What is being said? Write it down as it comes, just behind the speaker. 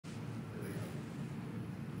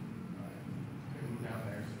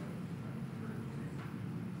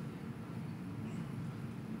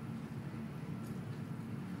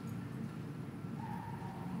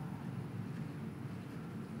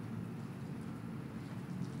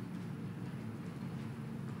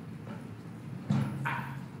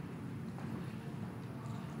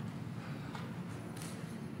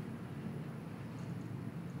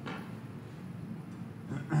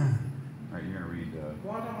read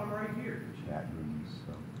Quantum, I'm right here. chat rooms.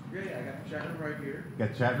 So. Yeah, I got the chat room right here.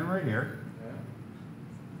 Got the chat room right here. Yeah.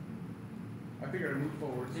 I figured I'd move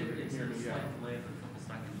forward so they can hear me. It's like delay for a couple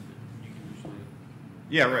seconds, but you can usually.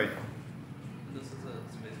 Yeah, right. This is a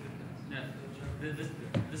Spacevidcast. Yeah,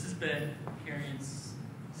 this is Ben. Carrion's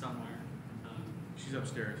somewhere. She's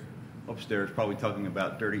upstairs. Upstairs, probably talking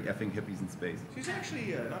about dirty effing hippies in space. She's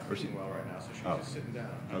actually not feeling well right now, so she's just sitting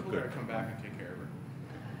down. I told her to come back and take care of her.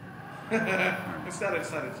 Instead, I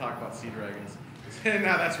decided to talk about SeaDragons. And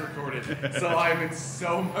now that's recorded, so I'm in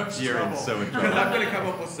so much trouble. You're in so much trouble. I'm going to come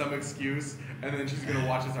up with some excuse, and then she's going to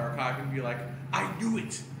watch this archive and be like, I knew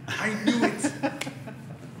it! I knew it! 2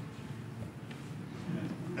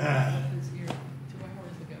 hours ago.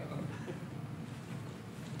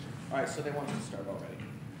 Alright, so they want you to start already.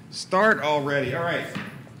 Start already. All right.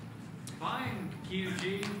 Fine,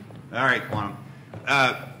 QG. All right, Quantum.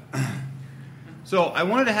 So I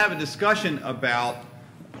wanted to have a discussion about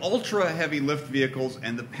ultra-heavy lift vehicles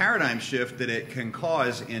and the paradigm shift that it can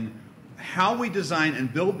cause in how we design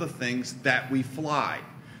and build the things that we fly.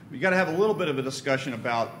 We got to have a little bit of a discussion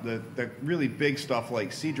about the really big stuff like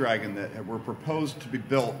SeaDragon that were proposed to be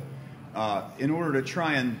built in order to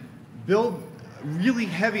try and build really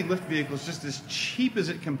heavy lift vehicles just as cheap as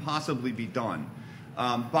it can possibly be done.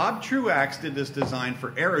 Bob Truax did this design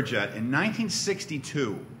for Aerojet in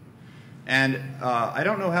 1962. And I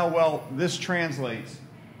don't know how well this translates,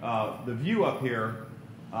 the view up here,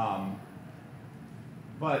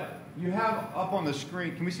 but you have up on the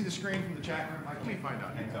screen, can we see the screen from the chat room? Let me find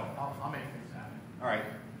out. I'll make things happen. All right.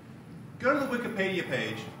 Go to the Wikipedia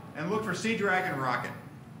page and look for SeaDragon rocket.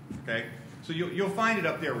 Okay? So you'll find it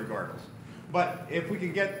up there regardless. But if we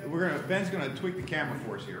can get, Ben's going to tweak the camera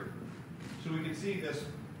for us here so we can see this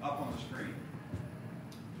up on the screen.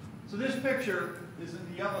 So this picture is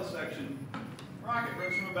in the yellow section. Rocket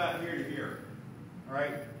goes from about here to here. All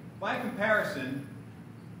right? By comparison,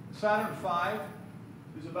 Saturn V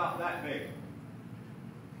is about that big.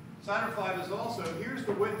 Saturn V is also, here's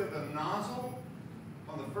the width of the nozzle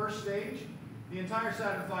on the first stage. The entire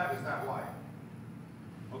Saturn V is that wide.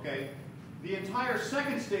 Okay? The entire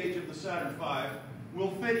second stage of the Saturn V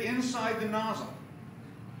will fit inside the nozzle.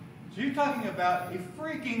 So you're talking about a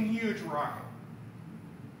freaking huge rocket.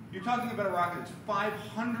 You're talking about a rocket that's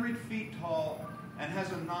 500 feet tall and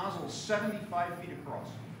has a nozzle 75 feet across.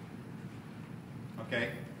 Okay?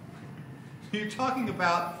 So you're talking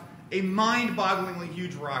about a mind-bogglingly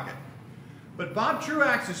huge rocket. But Bob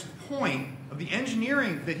Truax's point of the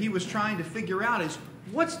engineering that he was trying to figure out is,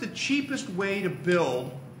 what's the cheapest way to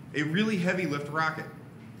build a really heavy lift rocket?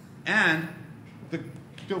 And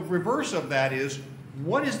the reverse of that is,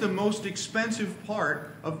 what is the most expensive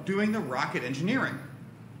part of doing the rocket engineering?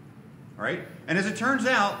 All right? And as it turns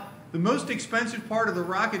out, the most expensive part of the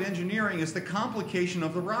rocket engineering is the complication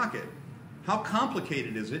of the rocket. How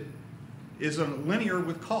complicated is it? Is linear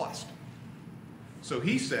with cost. So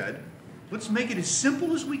he said, let's make it as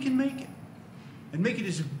simple as we can make it, and make it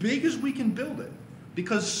as big as we can build it,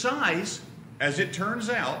 because size, as it turns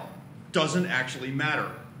out, doesn't actually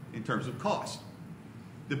matter in terms of cost.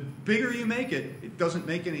 The bigger you make it, it doesn't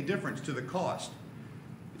make any difference to the cost.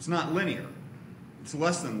 It's not linear. It's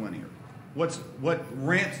less than linear. What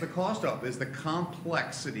ramps the cost up is the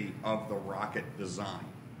complexity of the rocket design.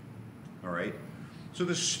 All right? So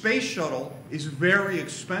the space shuttle is very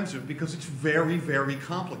expensive because it's very, very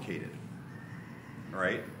complicated. All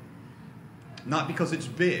right? Not because it's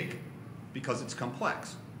big, because it's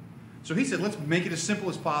complex. So he said, let's make it as simple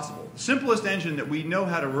as possible. The simplest engine that we know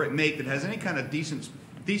how to make that has any kind of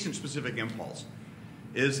decent specific impulse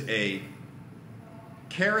is a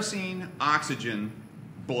kerosene oxygen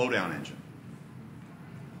blowdown engine.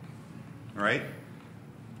 All right?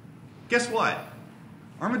 Guess what?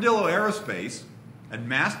 Armadillo Aerospace and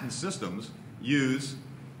Maston Systems use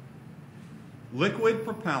liquid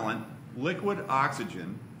propellant, liquid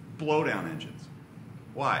oxygen blowdown engines.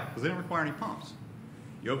 Why? Because they don't require any pumps.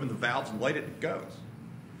 You open the valves and light it, it goes.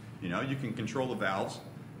 You know, you can control the valves.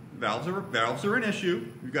 Valves are an issue.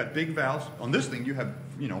 You've got big valves. On this thing, you have,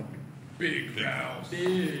 you know, Big valves.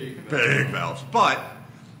 Big valves. But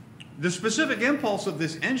the specific impulse of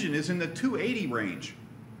this engine is in the 280 range.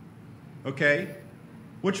 Okay?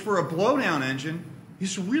 Which for a blowdown engine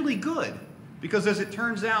is really good. Because as it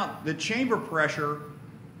turns out, the chamber pressure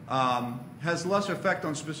has less effect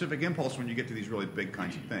on specific impulse when you get to these really big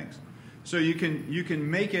kinds of things. So you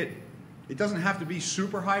can make it, it doesn't have to be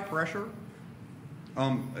super high pressure.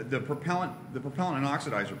 The propellant and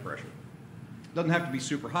oxidizer pressure doesn't have to be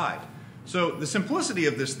super high. So the simplicity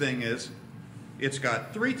of this thing is, it's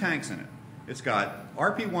got 3 tanks in it. It's got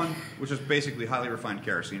RP1, which is basically highly refined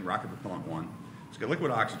kerosene, rocket propellant 1. It's got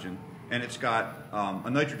liquid oxygen, and it's got a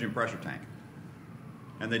nitrogen pressure tank.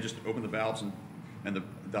 And they just open the valves, and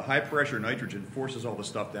the high pressure nitrogen forces all the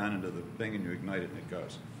stuff down into the thing, and you ignite it, and it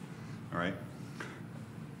goes. All right?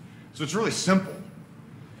 So it's really simple.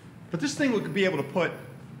 But this thing would be able to put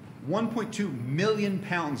 1.2 million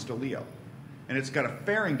pounds to LEO. And it's got a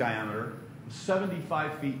fairing diameter of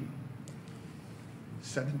 75 feet.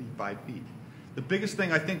 75 feet. The biggest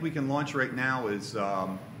thing I think we can launch right now is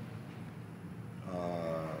about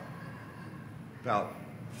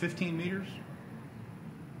 15 meters.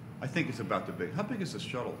 I think it's about the big. How big is the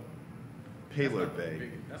shuttle payload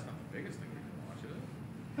bay? That's not the biggest thing you can launch, is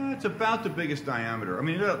it? It's about the biggest diameter. I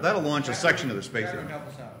mean, that'll launch a section of the space station. Help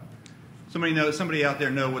us out. Somebody out there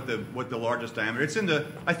know what the largest diameter. It's in the.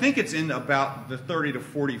 I think it's in about the 30 to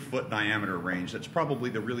 40 foot diameter range. That's probably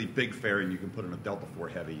the really big fairing you can put in a Delta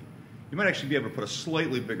IV Heavy. You might actually be able to put a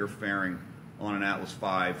slightly bigger fairing on an Atlas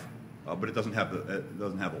V, but it doesn't have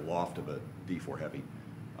the loft of a D4 Heavy.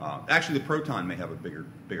 Actually, the Proton may have a bigger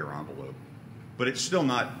envelope, but it's still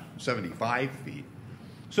not 75 feet.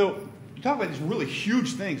 So you talk about these really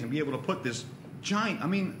huge things and be able to put this giant. I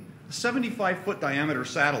mean, 75-foot diameter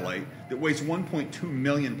satellite that weighs 1.2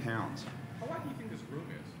 million pounds. How wide do you think this room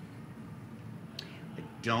is? I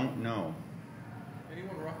don't know.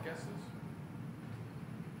 Anyone rough guesses?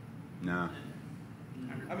 No.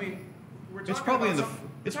 I mean, we're talking It's probably about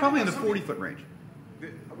it's probably in the 40-foot range.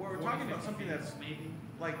 We're talking about something that's maybe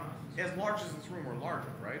like as large as this room or larger,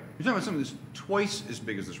 right? You're talking about something that's twice as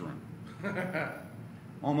big as this room.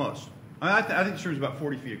 Almost. I think this room's about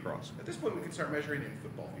 40 feet across. At this point, we can start measuring in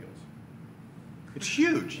football fields. It's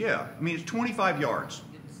huge, yeah. I mean, it's 25 yards.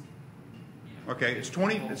 Okay, it's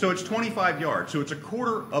 20. So it's 25 yards. So it's a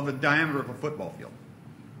quarter of the diameter of a football field.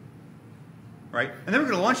 Right? And then we're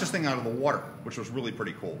going to launch this thing out of the water, which was really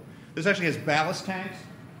pretty cool. This actually has ballast tanks,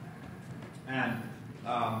 and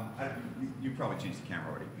you probably changed the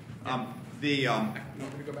camera already. You want me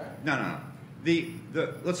to go back? No.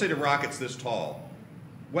 Let's say the rocket's this tall.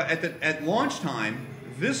 Well, at launch time,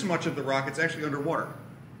 this much of the rocket's actually underwater.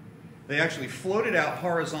 They actually float it out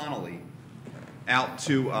horizontally out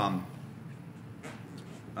to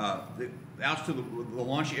the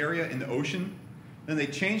launch area in the ocean. Then they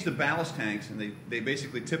change the ballast tanks, and they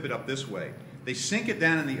basically tip it up this way. They sink it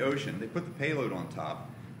down in the ocean. They put the payload on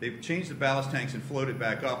top. They've changed the ballast tanks and float it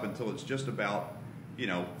back up until it's just about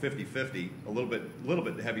 50-50, a little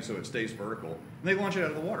bit heavy so it stays vertical. And they launch it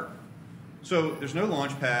out of the water. So there's no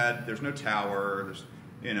launch pad, there's no tower,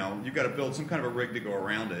 you've got to build some kind of a rig to go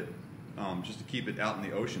around it just to keep it out in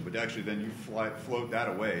the ocean. But actually then you float that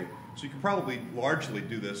away. So you can probably largely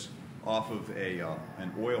do this off of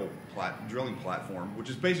an oil drilling platform, which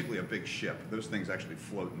is basically a big ship. Those things actually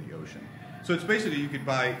float in the ocean. So it's basically you could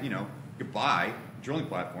buy a drilling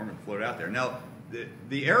platform and float out there. Now,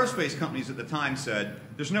 the aerospace companies at the time said,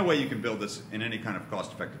 there's no way you can build this in any kind of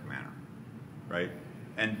cost-effective manner, right?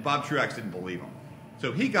 And Bob Truax didn't believe him.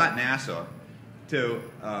 So he got NASA to,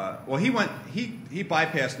 he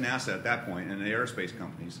bypassed NASA at that point and the aerospace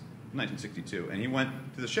companies in 1962, and he went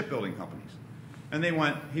to the shipbuilding companies. And he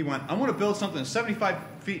went, I want to build something that's 75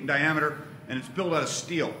 feet in diameter, and it's built out of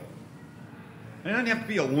steel. And it doesn't have to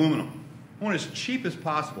be aluminum. I want it as cheap as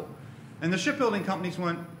possible. And the shipbuilding companies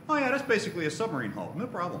went, oh yeah, that's basically a submarine hull. No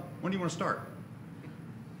problem. When do you want to start?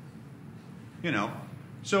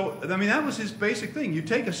 So, I mean, that was his basic thing. You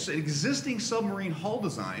take an existing submarine hull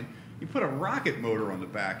design, you put a rocket motor on the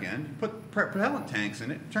back end, you put propellant tanks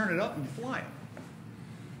in it, turn it up, and you fly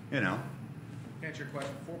it. To answer your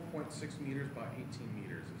question, 4.6 meters by 18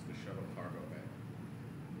 meters is the shuttle cargo bay.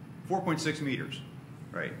 4.6 meters,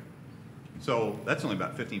 right? So that's only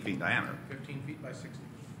about 15 feet in diameter. 15 feet by 60.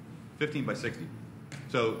 15 by 60.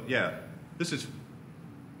 So, yeah, this is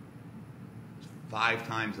 5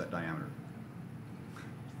 times that diameter.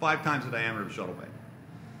 5 times the diameter of a shuttle bay.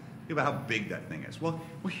 Think about how big that thing is. Well,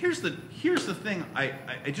 here's the thing I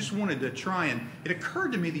just wanted to try, and it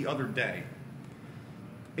occurred to me the other day.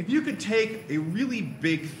 If you could take a really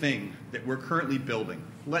big thing that we're currently building,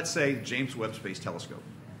 let's say James Webb Space Telescope.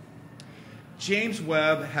 James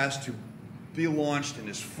Webb has to be launched in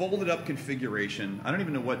this folded up configuration. I don't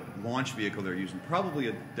even know what launch vehicle they're using. Probably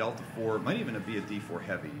a Delta IV, might even be a D4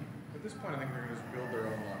 Heavy. At this point, I think they're going to just build their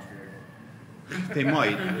own launch vehicle. They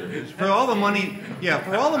might. For all the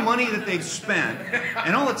money that they've spent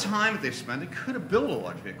and all the time that they've spent, they could have built a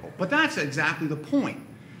launch vehicle. But that's exactly the point.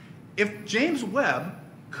 If James Webb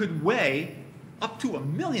could weigh up to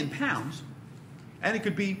 1 million pounds, and it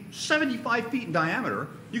could be 75 feet in diameter,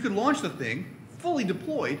 you could launch the thing fully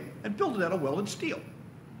deployed and build it out of welded steel.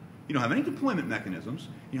 You don't have any deployment mechanisms.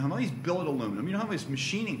 You don't have all these billet aluminum. You don't have all these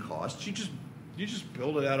machining costs. You You just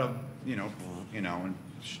build it out of, and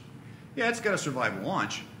yeah, it's got to survive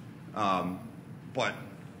launch. But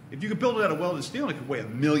if you could build it out of welded steel and it could weigh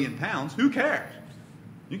 1 million pounds, who cares?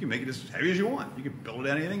 You can make it as heavy as you want. You can build it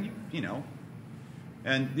out of anything,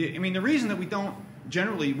 And the reason that we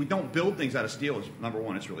don't build things out of steel is, number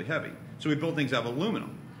one, it's really heavy. So we build things out of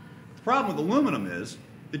aluminum. The problem with aluminum is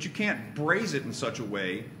that you can't braze it in such a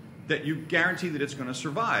way that you guarantee that it's going to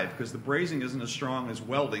survive, because the brazing isn't as strong as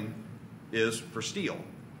welding is for steel,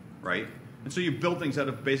 right? And so you build things out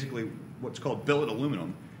of basically what's called billet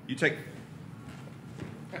aluminum. You take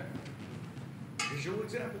visual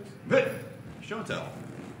examples. Show and tell.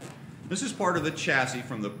 This is part of the chassis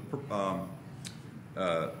from the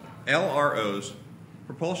LRO's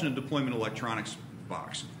Propulsion and Deployment Electronics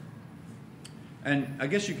box. And I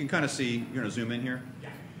guess you can kind of see, you're going to zoom in here?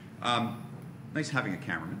 Yeah. Nice having a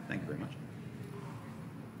cameraman. Thank you very much.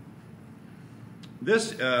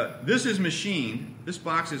 This is machined, this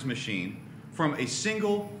box is machined from a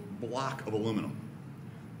single block of aluminum.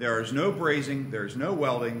 There is no brazing, there is no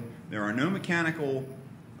welding, there are no mechanical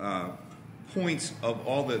points of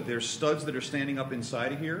all there's studs that are standing up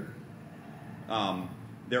inside of here.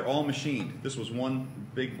 They're all machined. This was one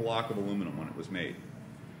big block of aluminum when it was made.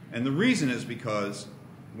 And the reason is because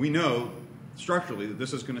we know structurally that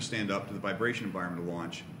this is going to stand up to the vibration environment of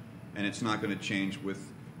launch, and it's not going to change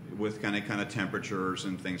with kind of temperatures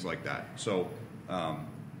and things like that. So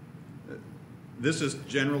this is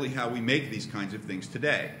generally how we make these kinds of things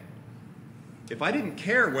today. If I didn't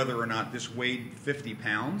care whether or not this weighed 50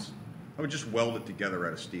 pounds, I would just weld it together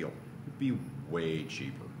out of steel. It'd be way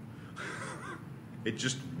cheaper. It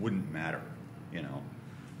just wouldn't matter,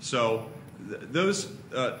 So those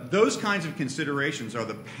kinds of considerations are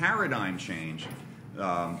the paradigm change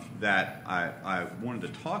that I wanted to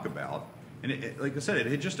talk about. And like I said, it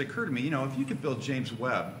had just occurred to me, if you could build James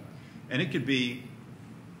Webb, and it could be,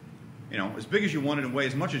 as big as you wanted and weigh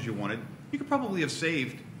as much as you wanted, you could probably have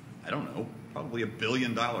saved, I don't know, probably $1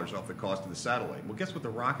 billion off the cost of the satellite. Well, guess what the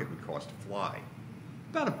rocket would cost to fly?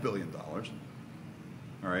 About $1 billion. All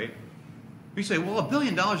right? You say, well, $1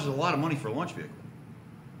 billion is a lot of money for a launch vehicle.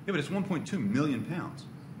 Yeah, but it's 1.2 million pounds.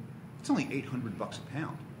 It's only $800 a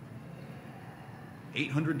pound.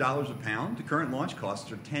 $800 a pound? The current launch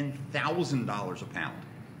costs are $10,000 a pound.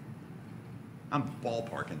 I'm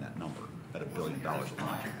ballparking that number at $1 billion a launch.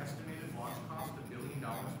 Estimated launch cost $1 billion per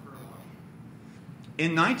launch.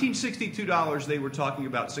 In 1962 dollars, they were talking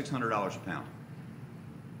about $600 a pound.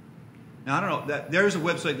 Now I don't know. There's a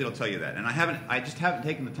website that'll tell you that, and I just haven't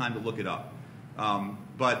taken the time to look it up.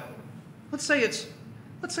 But let's say it's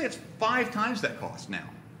 5 times that cost now.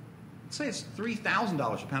 Let's say it's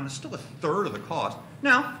 $3,000 a pound. It's still a third of the cost.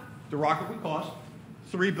 Now the rocket would cost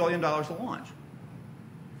 $3 billion to launch.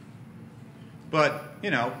 But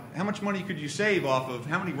how much money could you save off of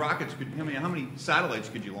how many satellites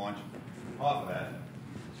could you launch off of that?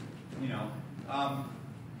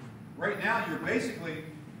 Right now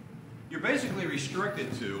you're basically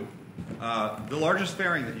restricted to the largest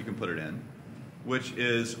fairing that you can put it in, which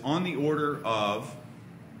is on the order of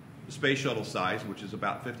the space shuttle size, which is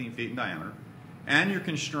about 15 feet in diameter, and you're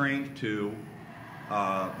constrained to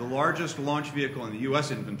the largest launch vehicle in the U.S.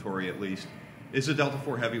 inventory, at least, is a Delta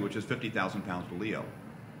IV Heavy, which is 50,000 pounds to LEO,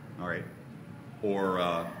 all right,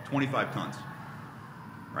 or 25 tons,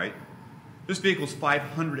 right? This vehicle is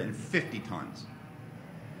 550 tons.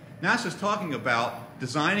 NASA's talking about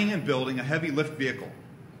designing and building a heavy lift vehicle.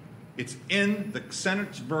 It's in the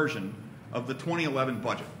Senate's version of the 2011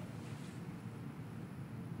 budget.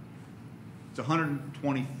 It's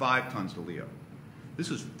 125 tons to LEO. This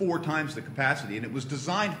is 4 times the capacity, and it was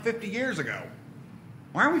designed 50 years ago.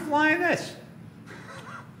 Why aren't we flying this?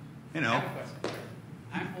 I have a question.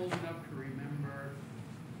 I'm old enough to remember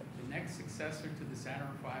the next successor to the Saturn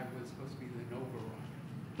V was supposed to be the Nova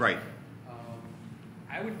rocket. Right.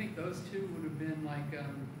 I would think those two would have been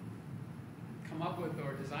come up with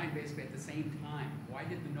or designed basically at the same time. Why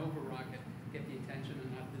did the Nova rocket get the attention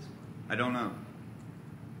and not this one? I don't know.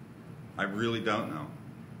 I really don't know.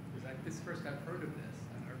 Because this is the first I've heard of this.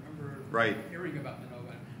 And I remember Right. hearing about the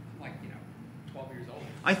Nova. I'm 12 years old.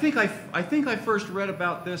 I think I first read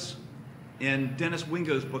about this in Dennis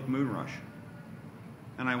Wingo's book Moonrush,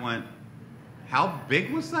 and I went, "How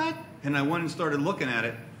big was that?" And I went and started looking at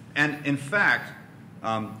it, and in fact,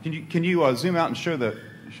 can you zoom out and show the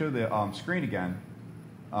screen again?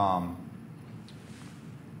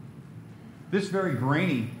 This very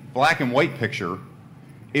grainy black and white picture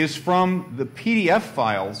is from the PDF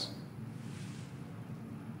files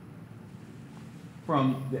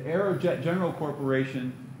from the Aerojet General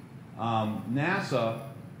Corporation, NASA,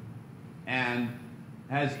 and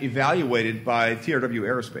as evaluated by TRW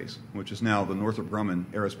Aerospace, which is now the Northrop Grumman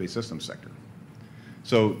Aerospace Systems sector.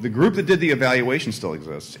 So the group that did the evaluation still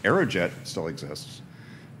exists. Aerojet still exists,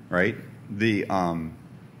 right? The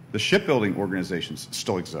shipbuilding organizations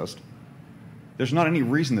still exist. There's not any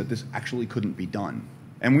reason that this actually couldn't be done.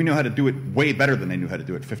 And we know how to do it way better than they knew how to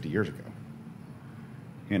do it 50 years ago.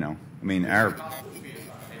 You know, I mean,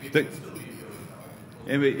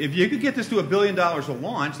 if you could get this to $1 billion a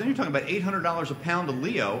launch, then you're talking about $800 a pound a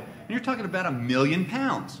LEO, and you're talking about 1 million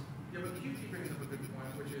pounds. Yeah, but QT brings up a good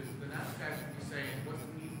point, which is the NASA guys would be saying, what's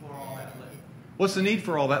the need for all that lift? What's the need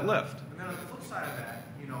for all that lift? And then on the flip side of that,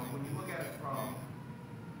 you know, when you look at it from,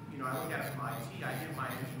 you know, I look at it from IT, I give my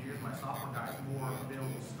engineers, my software guys more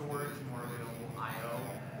available storage, more available I/O,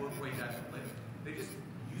 what way that's lift. They just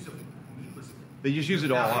use it needlessly. They just use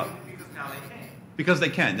it all up. Because now they can. Because they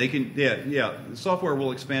can. They can, yeah. The software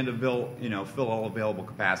will expand to fill all available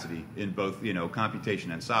capacity in both,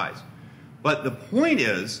 computation and size. But the point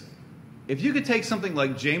is, if you could take something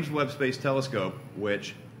like James Webb Space Telescope,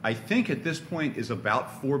 which I think at this point is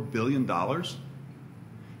about $4 billion,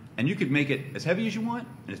 and you could make it as heavy as you want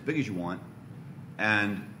and as big as you want,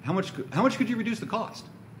 and how much could you reduce the cost?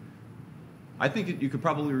 I think that you could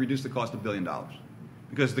probably reduce the cost $1 billion.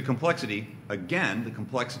 Because the complexity, again,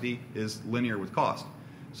 is linear with cost.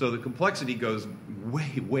 So the complexity goes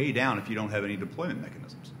way, way down if you don't have any deployment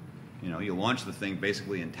mechanisms. You launch the thing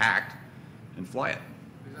basically intact and fly it.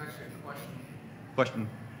 There's actually a question. Question?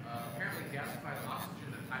 Apparently gasified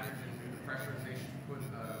oxygen and hydrogen due to pressurization put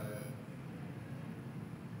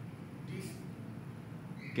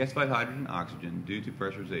Gasified hydrogen and oxygen due to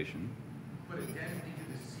pressurization. Put a dent into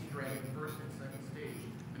the SeaDragon first and second stage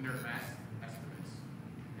in their mass estimates.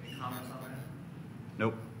 Any comments on that?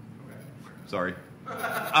 Nope. Okay. Sorry.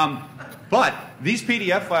 But these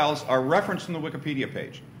PDF files are referenced in the Wikipedia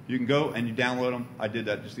page. You can go and you download them. I did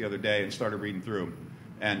that just the other day and started reading through them.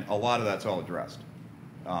 And a lot of that's all addressed.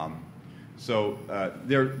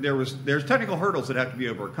 There's technical hurdles that have to be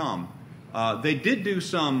overcome. They did do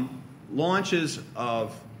some launches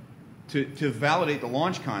to validate the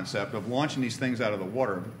launch concept of launching these things out of the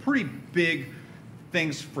water. Pretty big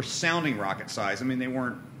things for sounding rocket size. I mean, they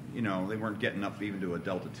weren't getting up even to a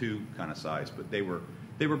Delta II kind of size, but they were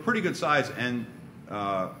pretty good size. And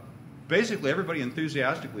basically, everybody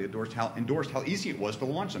enthusiastically endorsed how easy it was to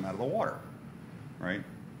launch them out of the water, right?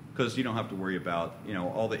 Because you don't have to worry about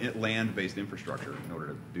all the land-based infrastructure in order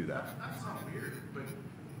to do that. That sounds weird, but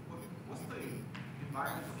what's the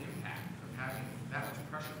environmental impact of having that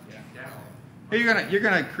much pressure down? Hey, you're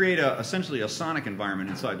gonna create essentially a sonic environment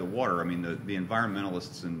inside the water. I mean, the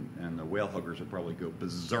environmentalists and the whale huggers would probably go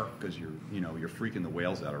berserk because you're freaking the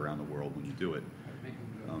whales out around the world when you do it.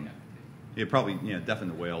 You probably deafen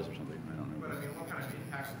the whales or something. I don't know. But I mean, what kind of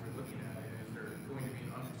impacts are we looking at? Is there going to be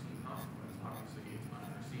an unforeseen consequence? Obviously, it's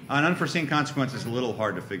unforeseen. An unforeseen consequence is a little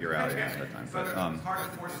hard to figure out at that time. But, it's hard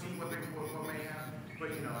to foresee what may happen.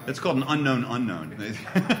 But it's called an unknown unknown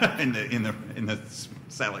in the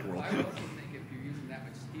satellite world. I also think if you're using that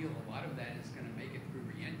much steel, a lot of that is going to make it through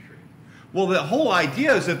reentry. Well, the whole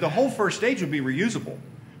idea is that the whole first stage would be reusable,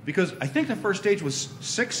 because I think the first stage was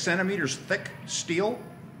 6 centimeters thick steel.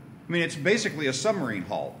 I mean, it's basically a submarine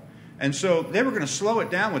hull. And so they were going to slow it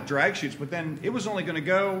down with drag chutes, but then it was only going to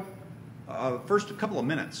go first a couple of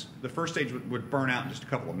minutes. The first stage would burn out in just a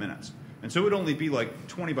couple of minutes. And so it would only be like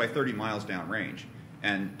 20 by 30 miles down range.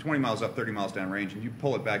 And 20 miles up, 30 miles down range, and you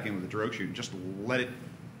pull it back in with a drogue chute and just let it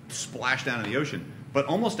splash down in the ocean, but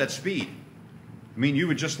almost at speed. I mean, you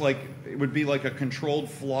would just it would be like a controlled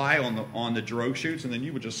fly on the drogue chutes, and then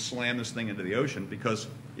you would just slam this thing into the ocean because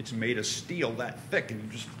it's made of steel that thick,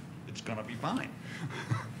 and it's going to be fine.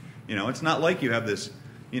 It's not like you have this,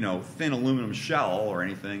 thin aluminum shell or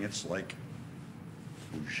anything. It's like,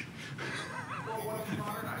 whoosh. Well, what if we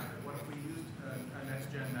modernized it? What if we used a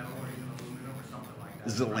next-gen metal or even aluminum or something like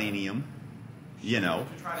that? Zirconium,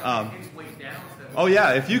 To try to take its weight down instead of... Oh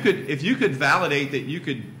yeah, if you could validate that you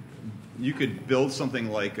could build something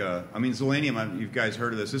like I mean, zirconium. You guys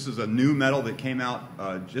heard of this? This is a new metal that came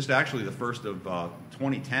out just actually the first of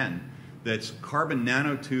 2010. That's carbon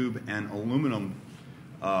nanotube and aluminum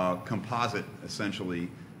composite, essentially.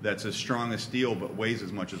 That's as strong as steel but weighs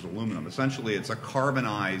as much as aluminum. Essentially, it's a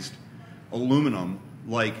carbonized aluminum,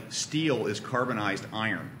 like steel is carbonized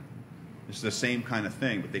iron. It's the same kind of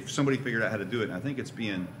thing, but somebody figured out how to do it, and I think it's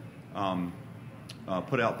being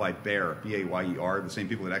put out by Bayer, B-A-Y-E-R, the same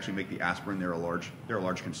people that actually make the aspirin. They're a large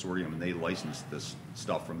consortium, and they licensed this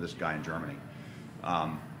stuff from this guy in Germany.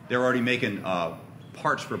 They're already making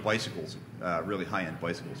parts for bicycles, really high-end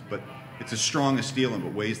bicycles, but it's as strong as steel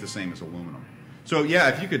but weighs the same as aluminum. So yeah,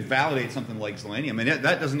 if you could validate something like selenium, and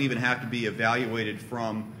that doesn't even have to be evaluated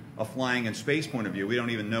from a flying in space point of view. We don't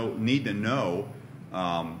even need to know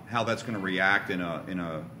how that's going to react in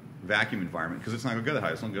a vacuum environment, because it's not going to go that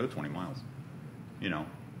high. It's going to go to 20 miles. You know,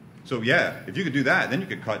 so yeah, if you could do that, then you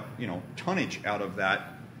could cut tonnage out of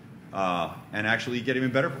that and actually get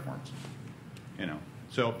even better performance. You know,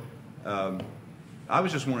 so I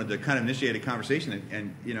was just wanted to kind of initiate a conversation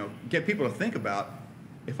and get people to think about,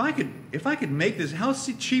 if I could make this, how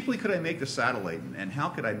cheaply could I make the satellite, and how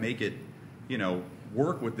could I make it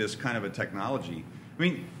work with this kind of a technology? I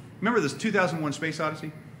mean, remember this 2001 Space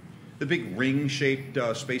Odyssey? The big ring-shaped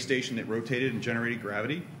space station that rotated and generated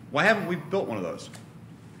gravity? Why haven't we built one of those?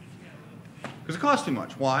 Because it costs too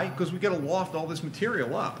much. Why? Because we got to loft all this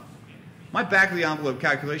material up. My back-of-the-envelope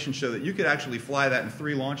calculations show that you could actually fly that in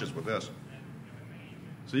 3 launches with this.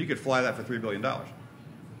 So you could fly that for $3 billion. I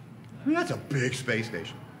mean, that's a big space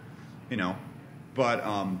station, But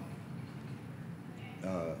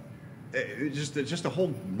it's just a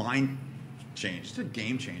whole mind change. It's a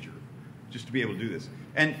game changer, just to be able to do this.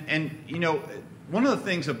 And one of the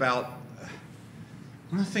things about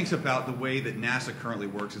the way that NASA currently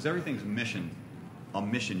works is everything's a mission.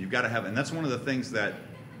 You've got to have, and that's one of the things that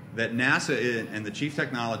NASA and the chief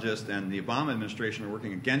technologist and the Obama administration are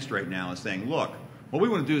working against right now, is saying, look, what we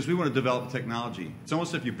want to do is we want to develop technology. It's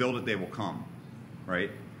almost if you build it, they will come, right?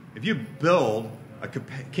 If you build a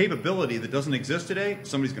capability that doesn't exist today,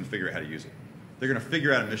 somebody's going to figure out how to use it. They're going to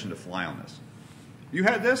figure out a mission to fly on this. You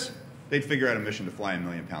had this, they'd figure out a mission to fly 1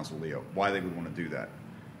 million pounds of LEO. Why they would want to do that?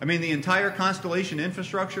 I mean, the entire constellation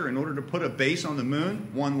infrastructure, in order to put a base on the moon,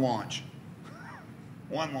 1 launch.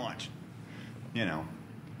 1 launch.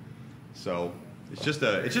 So it's just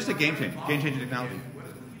a game-changing technology.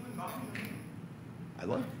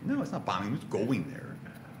 No, it's not bombing. It's going there.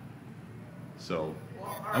 So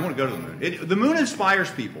I want to go to the moon. The moon inspires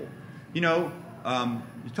people. You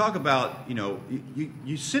talk about,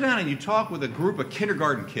 you sit down and you talk with a group of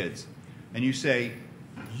kindergarten kids, and you say,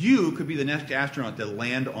 you could be the next astronaut to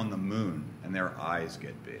land on the moon, and their eyes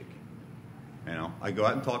get big. I go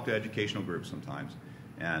out and talk to educational groups sometimes,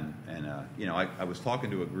 and I was talking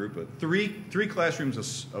to a group of three classrooms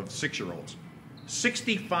of 6-year-olds.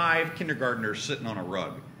 65 kindergartners sitting on a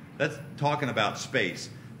rug. That's talking about space.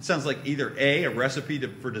 It sounds like either a recipe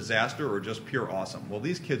for disaster or just pure awesome. Well,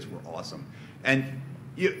 these kids were awesome. And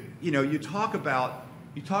you talk about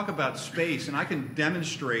space, and I can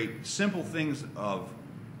demonstrate simple things of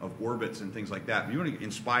orbits and things like that. If you want to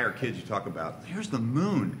inspire kids, you talk about, here's the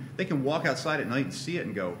moon. They can walk outside at night and see it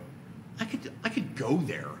and go, I could go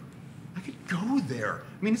there. I could go there.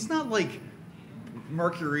 I mean, it's not like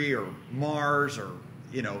Mercury or Mars or,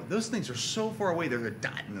 those things are so far away. They're a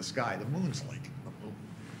dot in the sky. The moon's like,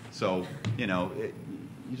 so, you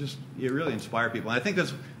really inspire people. And I think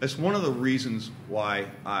that's one of the reasons why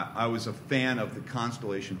I was a fan of the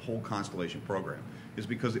whole constellation program, is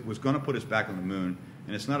because it was going to put us back on the moon,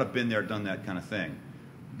 and it's not a been there, done that kind of thing.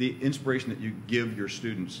 The inspiration that you give your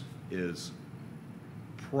students is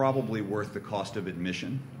probably worth the cost of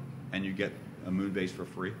admission, and you get a moon base for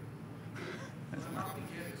free. How can you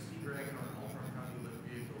get a SeaDragon or an ultra-heavy lift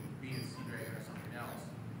vehicle, be a SeaDragon or something else,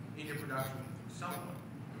 in your production somewhat?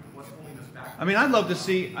 What's holding us back? I mean, I'd love to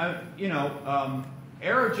see,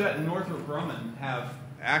 Aerojet and Northrop Grumman have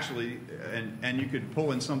actually, and you could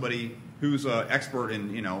pull in somebody who's an expert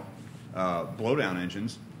in, blowdown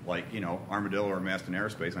engines, like, Armadillo or Maston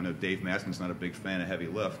Aerospace. I know Dave Maston's not a big fan of heavy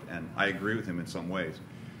lift, and I agree with him in some ways.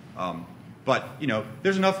 But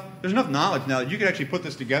there's enough knowledge now that you could actually put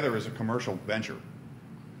this together as a commercial venture.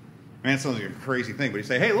 Man, it sounds like a crazy thing, but you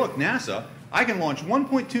say, hey, look, NASA, I can launch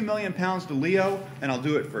 1.2 million pounds to LEO, and I'll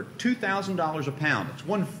do it for $2,000 a pound. It's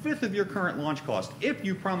 1/5 of your current launch cost if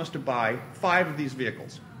you promise to buy 5 of these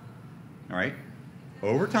vehicles. All right?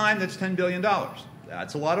 Over time, that's $10 billion.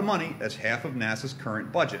 That's a lot of money. That's half of NASA's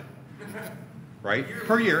current budget. Right?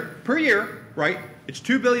 Per year, right? It's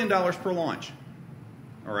 $2 billion per launch.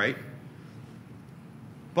 All right?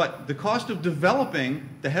 But the cost of developing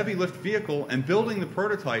the heavy lift vehicle and building the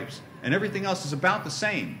prototypes and everything else is about the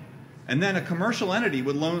same. And then a commercial entity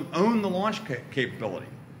would own the launch capability.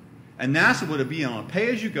 And NASA would be on a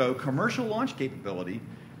pay-as-you-go commercial launch capability.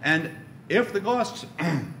 And if the costs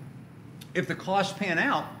pan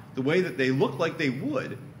out the way that they look like they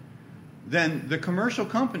would, then the commercial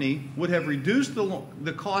company would have reduced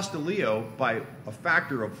the cost of LEO by a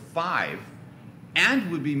factor of 5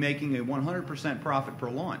 and would be making a 100% profit per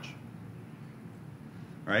launch.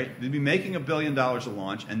 Right? They'd be making $1 billion a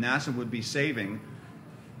launch, and NASA would be saving,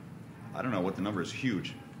 I don't know what the number is,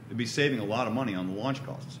 huge. They'd be saving a lot of money on the launch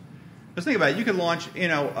costs. Just think about it. You could launch,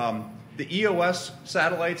 the EOS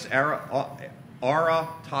satellites, Ara,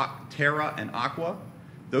 Terra, and Aqua,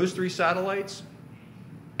 those 3 satellites,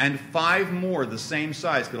 and 5 more the same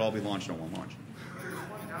size could all be launched on one launch. There's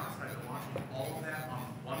one downside to launching all of that on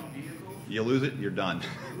one vehicle. You lose it, you're done.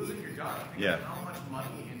 You lose it, you're done. Yeah. How much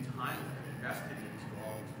money and time is invested into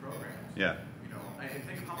all these programs? Yeah. You know, and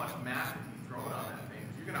think of how much math can be thrown on that thing.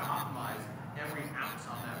 You're going to optimize every ounce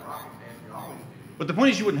on that rocket as you always do. But the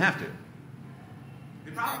point is you wouldn't have to.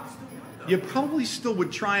 You probably still would, though. You probably still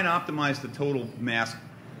would try and optimize the total mass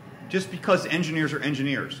just because engineers are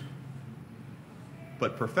engineers.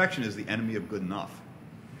 But perfection is the enemy of good enough.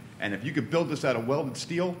 And if you could build this out of welded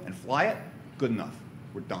steel and fly it, good enough.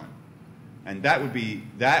 We're done. And that would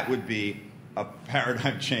be a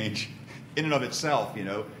paradigm change in and of itself, you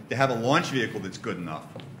know, to have a launch vehicle that's good enough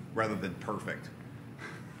rather than perfect.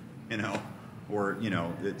 You know, or, you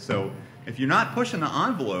know, so if you're not pushing the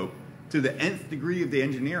envelope to the nth degree of the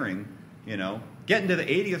engineering, you know, getting to the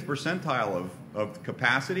 80th percentile of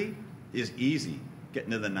capacity is easy.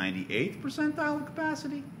 Getting to the 98th percentile of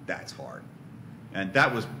capacity, that's hard. And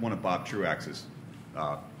that was one of Bob Truax's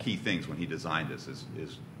key things when he designed this,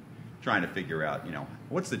 is trying to figure out, you know,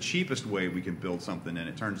 what's the cheapest way we can build something, and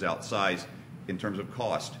it turns out size, in terms of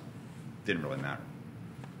cost, didn't really matter.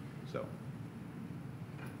 So,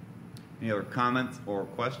 any other comments or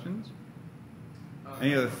questions?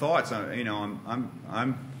 Any other thoughts? You know,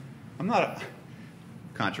 I'm not a,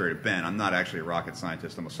 contrary to Ben, I'm not actually a rocket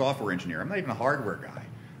scientist. I'm a software engineer. I'm not even a hardware guy.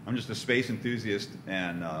 I'm just a space enthusiast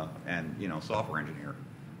and you know, software engineer.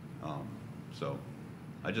 So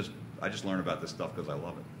I just learn about this stuff because I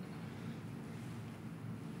love it.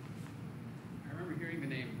 I remember hearing the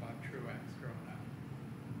name Bob Truax growing up.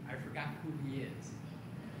 I forgot who he is.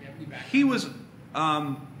 Do you have any background? He was.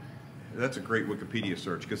 That's a great Wikipedia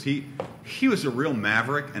search because he was a real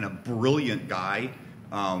maverick and a brilliant guy.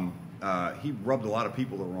 He rubbed a lot of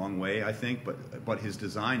people the wrong way, I think, but his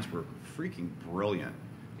designs were freaking brilliant.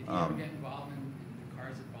 Did he ever get involved in the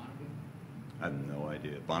cars at Bonneville? I have no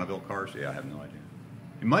idea. Bonneville cars? Yeah, I have no idea.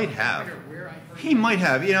 He might have. He He might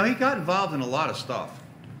have. You know, he got involved in a lot of stuff.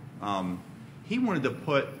 He wanted to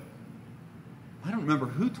put. I don't remember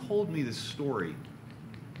who told me this story.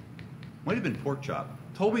 Might have been Porkchop.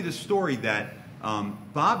 Told me the story that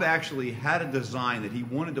Bob actually had a design that he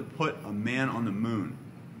wanted to put a man on the moon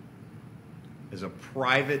as a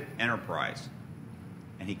private enterprise,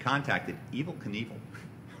 and he contacted Evel Knievel,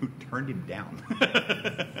 who turned him down.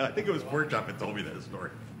 I think it was Porkchop that told me that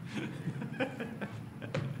story.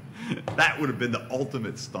 That would have been the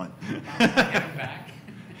ultimate stunt. Get him back.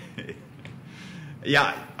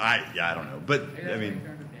 Yeah, I don't know, but I mean,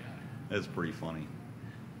 Turned him down. that's pretty funny.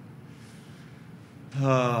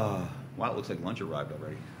 Wow, it looks like lunch arrived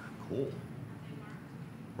already. Cool.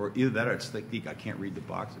 Or either that or it's thick geek. I can't read the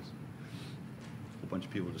boxes. A whole bunch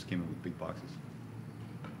of people just came in with big boxes.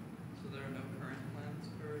 So there are no current plans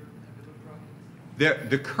for heavy lift rockets?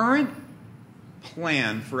 The current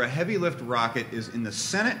plan for a heavy lift rocket is in the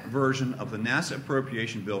Senate version of the NASA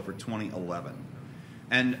appropriation bill for 2011.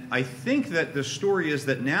 And I think that the story is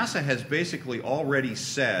that NASA has basically already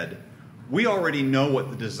said, we already know what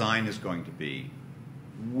the design is going to be.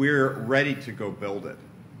 We're ready to go build it.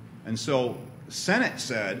 And so Senate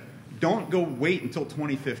said, don't go wait until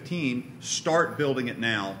 2015, start building it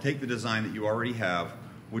now. Take the design that you already have,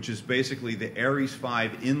 which is basically the Ares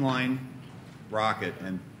 5 inline rocket,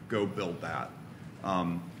 and go build that.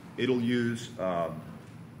 It'll use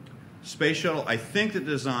space shuttle. I think the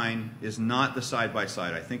design is not the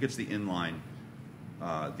side-by-side. I think it's the inline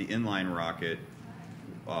rocket,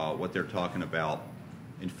 what they're talking about.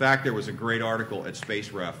 In fact, there was a great article at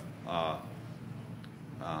SpaceRef. I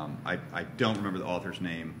don't remember the author's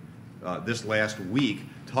name. This last week,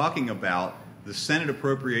 talking about the Senate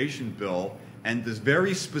appropriation bill and this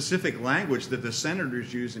very specific language that the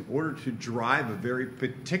senators use in order to drive a very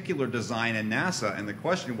particular design in NASA. And the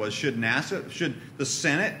question was, should the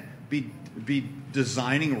Senate be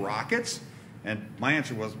designing rockets? And my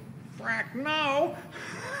answer was, frack, no.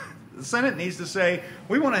 The Senate needs to say,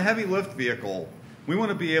 we want a heavy lift vehicle. We want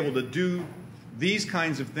to be able to do these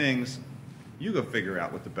kinds of things. You go figure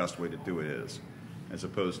out what the best way to do it is, as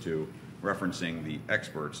opposed to referencing the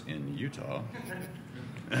experts in Utah,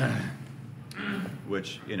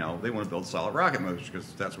 which, you know, they want to build solid rocket motors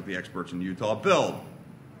because that's what the experts in Utah build.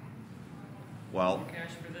 Well, More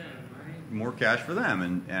cash for them, right? more cash for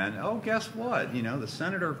them. And oh, guess what? You know, the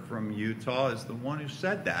senator from Utah is the one who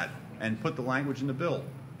said that and put the language in the bill.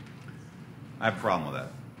 I have a problem with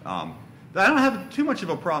that. I don't have too much of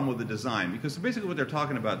a problem with the design, because basically what they're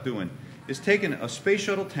talking about doing is taking a space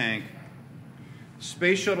shuttle tank,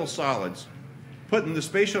 space shuttle solids, putting the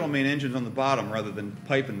space shuttle main engines on the bottom rather than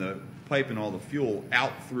piping all the fuel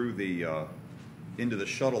out through the into the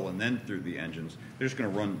shuttle and then through the engines. They're just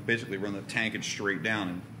going to basically run the tankage straight down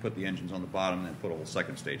and put the engines on the bottom and then put a whole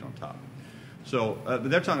second stage on top. So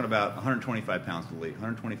but they're talking about 125 pounds to LEO,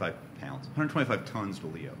 125 tons to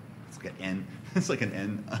LEO. It's like an N. It's like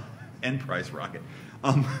an N price rocket.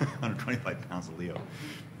 125 pounds to LEO.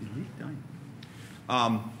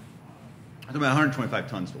 I'm talking about 125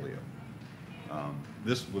 tons to LEO.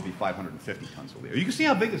 This would be 550 tons to LEO. You can see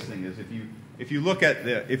how big this thing is if you look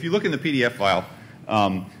in the PDF file,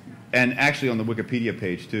 and actually on the Wikipedia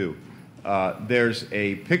page too. There's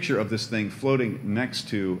a picture of this thing floating next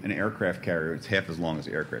to an aircraft carrier. It's half as long as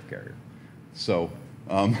the aircraft carrier, so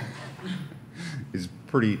it's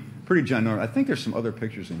pretty ginormous. I think there's some other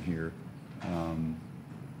pictures in here.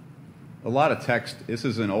 A lot of text. This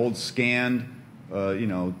is an old scanned,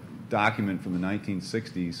 document from the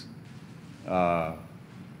 1960s.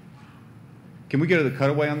 Can we get to the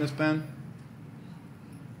cutaway on this, Ben?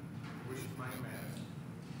 Which is my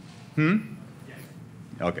command. Yes.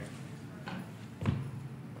 Okay.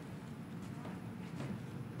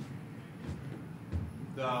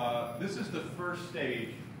 This is the first stage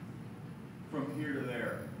from here to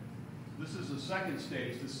there. This is the second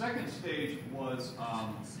stage. The second stage was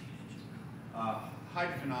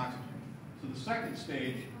hydrogen oxygen. So the second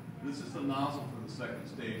stage, this is the nozzle for the second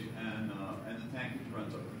stage, and the tankage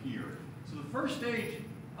runs over here. So the first stage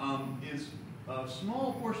is a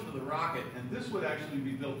small portion of the rocket, and this would actually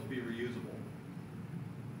be built to be reusable.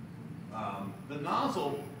 The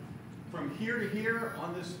nozzle from here to here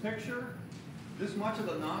on this picture, this much of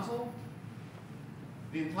the nozzle,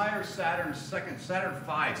 the entire Saturn V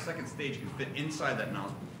second stage can fit inside that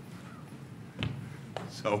nozzle.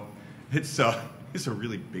 So it's a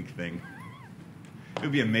really big thing. It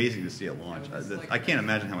would be amazing to see it launch. I can't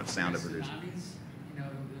imagine how much sound it produces. The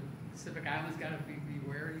Pacific Islands got to be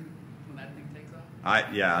wary when that thing takes off. I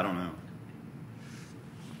don't know.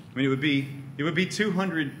 I mean, it would be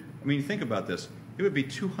 200. I mean, think about this. It would be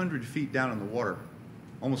 200 feet down in the water,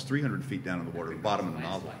 almost 300 feet down in the water, the bottom of the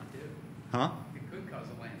nozzle. Huh? It could cause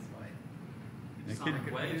a landslide.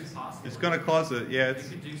 Sonic waves, possibly. It's going to cause it. Yeah. They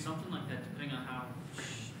could do something like that depending on how.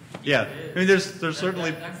 Yeah. I mean, there's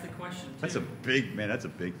certainly. That's the question too. That's a big That's a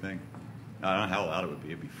big thing. I don't know how loud it would be.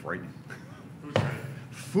 It'd be frightening. Who's ready?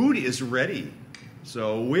 Food is ready.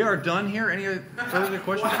 So we are done here. Any further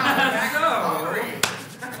questions? I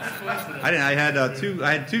had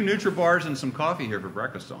two Nutri-Bars and some coffee here for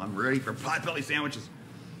breakfast, so I'm ready for potbelly sandwiches.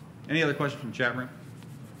 Any other questions from the chat room?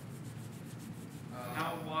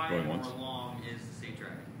 How wide Going or once. long is the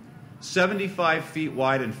SeaDragon? 75 feet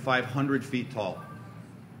wide and 500 feet tall.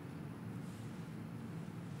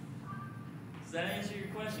 Does that answer your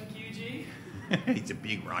question, QG? He's a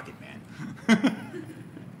big rocket man.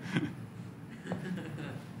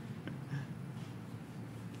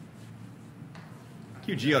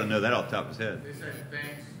 QG ought to know that off the top of his head. They said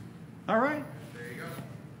thanks. All right. There you go.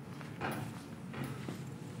 I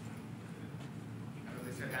know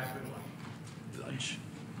they said have a good lunch.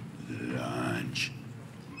 Lunch.